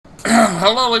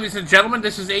Hello, ladies and gentlemen.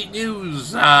 This is 8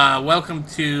 News. Welcome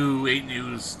to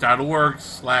 8news.org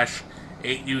slash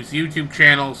 8 News YouTube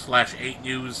channel slash 8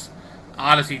 News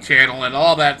Odyssey channel and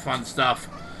all that fun stuff.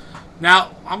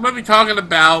 Now, I'm going to be talking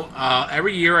about,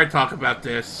 every year I talk about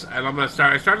this, and I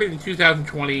started in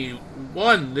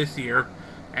 2021 this year,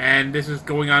 and this is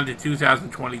going on to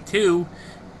 2022.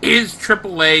 Is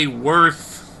AAA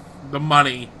worth the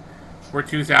money for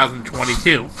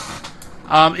 2022?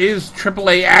 Is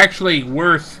AAA actually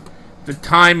worth the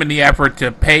time and the effort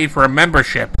to pay for a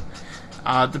membership?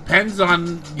 Depends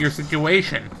on your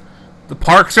situation. The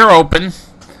parks are open.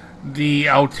 The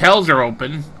hotels are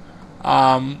open.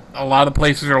 A lot of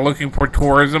places are looking for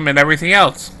tourism and everything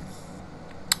else.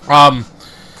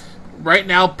 Right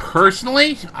now,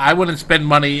 personally, I wouldn't spend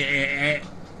money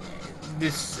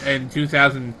this in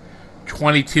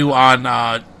 2022 on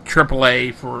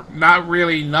AAA for not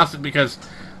really nothing, because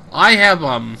I have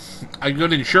a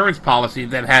good insurance policy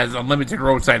that has unlimited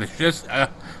roadside assistance.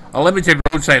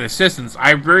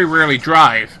 I very rarely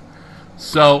drive,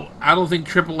 so I don't think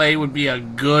AAA would be a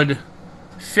good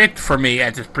fit for me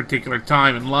at this particular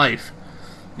time in life.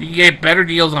 You can get better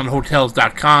deals on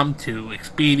Hotels.com, to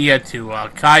Expedia, to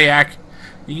Kayak.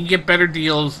 You can get better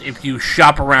deals if you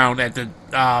shop around at the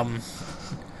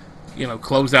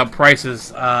closeout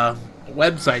prices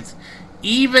websites.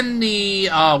 Even the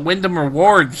Wyndham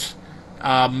Rewards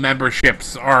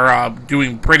memberships are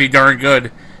doing pretty darn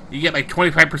good. You get like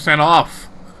 25% off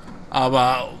of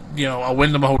a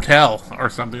Wyndham hotel or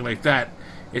something like that.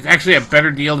 It's actually a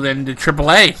better deal than the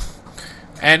AAA.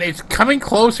 And it's coming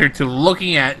closer to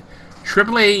looking at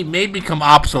AAA may become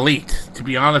obsolete, to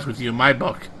be honest with you, in my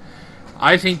book.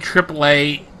 I think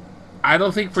AAA, I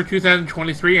don't think for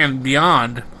 2023 and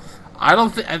beyond, I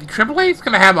don't think AAA is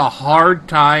going to have a hard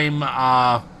time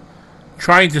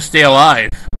trying to stay alive.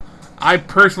 I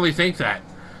personally think that.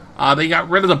 They got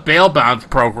rid of the bail bonds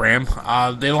program.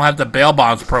 They don't have the bail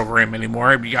bonds program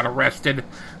anymore. If you got arrested,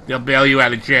 they'll bail you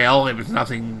out of jail if it's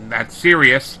nothing that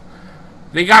serious.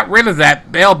 They got rid of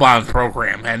that bail bonds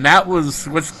program, and that was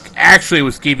what actually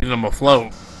was keeping them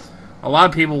afloat. A lot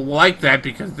of people like that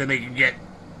because then they can get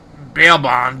bail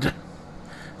bond.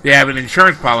 They have an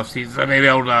insurance policy, so they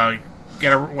don't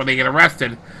when they get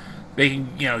arrested, they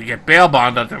can get bail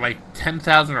bond up to like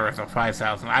 $10,000 or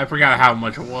 $5,000. I forgot how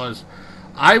much it was.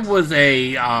 I was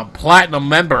a platinum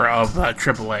member of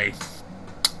AAA,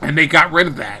 and they got rid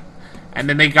of that, and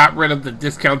then they got rid of the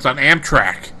discounts on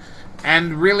Amtrak.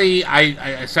 And really,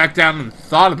 I sat down and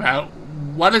thought about,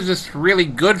 what is this really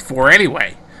good for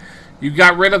anyway? You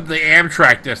got rid of the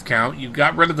Amtrak discount, you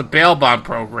got rid of the bail bond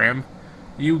program,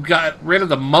 you got rid of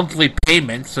the monthly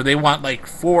payment, so they want like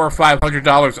 $400 or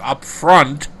 $500 up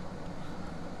front.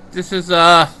 This is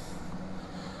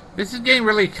getting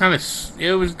really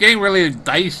it was getting really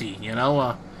dicey,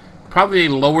 Probably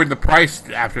lowered the price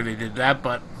after they did that,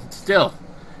 but still,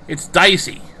 it's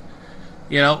dicey.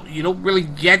 You don't really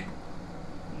get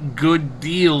good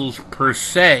deals per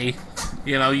se.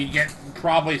 You get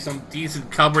probably some decent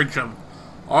coverage of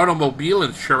automobile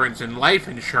insurance and life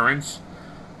insurance,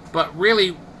 but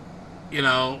really,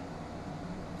 and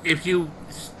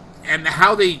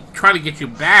how they try to get you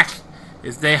back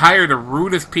is they hire the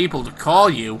rudest people to call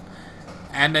you,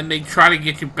 and then they try to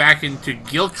get you back into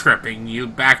guilt tripping you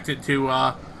back to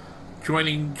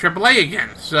joining AAA again.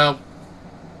 So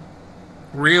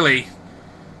really,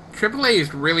 AAA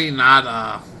is really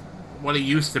not what it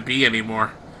used to be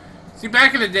anymore. See,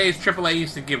 back in the days, AAA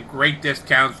used to give great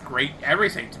discounts, great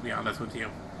everything, to be honest with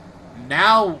you.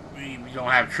 Now, we don't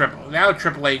have AAA. Now,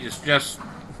 AAA is just,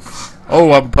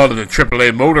 oh, I'm part of the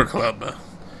AAA Motor Club.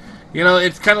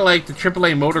 It's kind of like the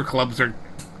AAA Motor Clubs are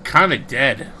kind of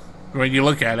dead when you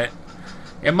look at it.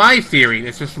 In my theory,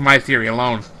 it's just my theory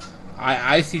alone,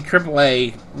 I see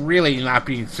AAA really not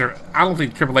being... I don't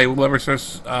think AAA will ever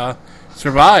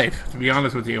survive, to be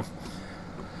honest with you.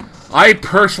 I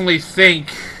personally think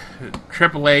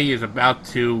AAA is about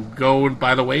to go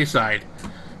by the wayside.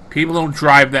 People don't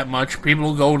drive that much.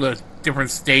 People go to different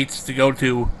states to go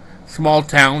to small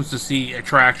towns to see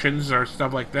attractions or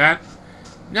stuff like that.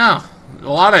 No, a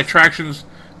lot of attractions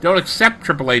don't accept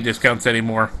AAA discounts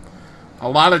anymore. A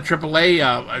lot of AAA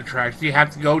attractions, you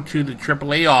have to go to the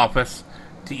AAA office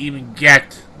to even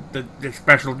get the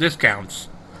special discounts.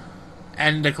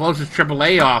 And the closest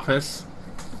AAA office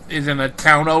is in a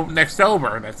town next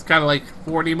over. That's kind of like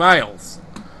 40 miles.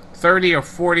 30 or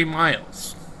 40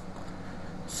 miles.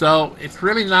 So, it's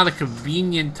really not a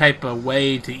convenient type of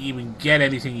way to even get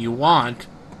anything you want.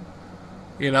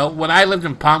 When I lived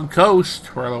in Palm Coast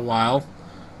for a little while,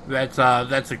 that's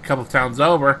a couple towns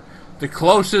over, the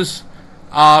closest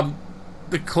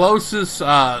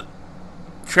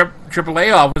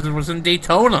AAA office was in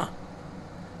Daytona.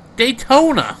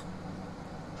 Daytona.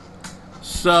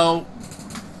 So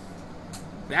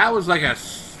that was like a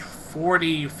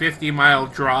 40, 50 mile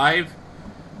drive.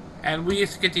 And we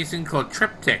used to get these things called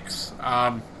triptychs.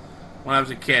 When I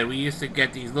was a kid, we used to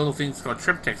get these little things called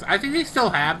triptychs. I think they still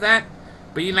have that,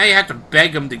 but you have to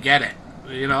beg them to get it.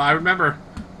 I remember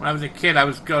when I was a kid, I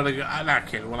was going to, not a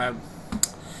kid, I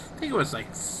think it was like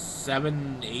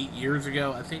 7, 8 years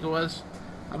ago, I think it was.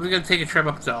 I was going to take a trip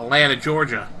up to Atlanta,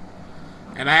 Georgia,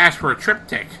 and I asked for a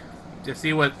triptych to see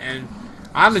and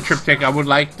on the triptych, I would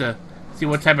like to see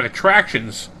what type of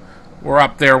attractions were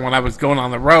up there when I was going on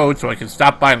the road, so I could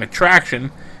stop by an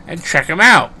attraction and check them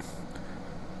out.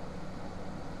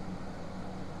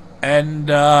 And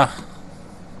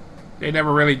they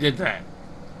never really did that.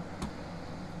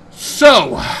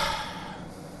 So,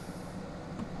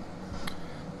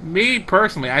 me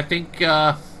personally, I think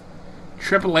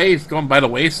AAA is going by the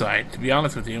wayside, to be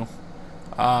honest with you.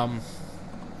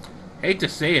 Hate to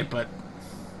say it, but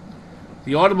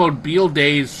the automobile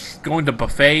days going to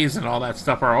buffets and all that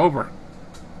stuff are over.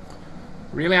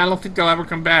 Really, I don't think they'll ever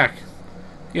come back.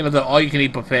 The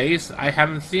all-you-can-eat buffets, I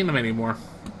haven't seen them anymore.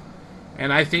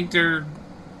 And I think they're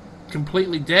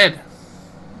completely dead.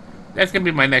 That's going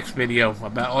to be my next video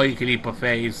about all-you-can-eat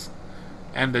buffets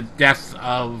and the death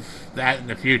of that in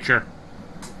the future.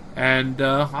 And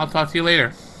I'll talk to you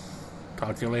later.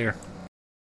 Talk to you later.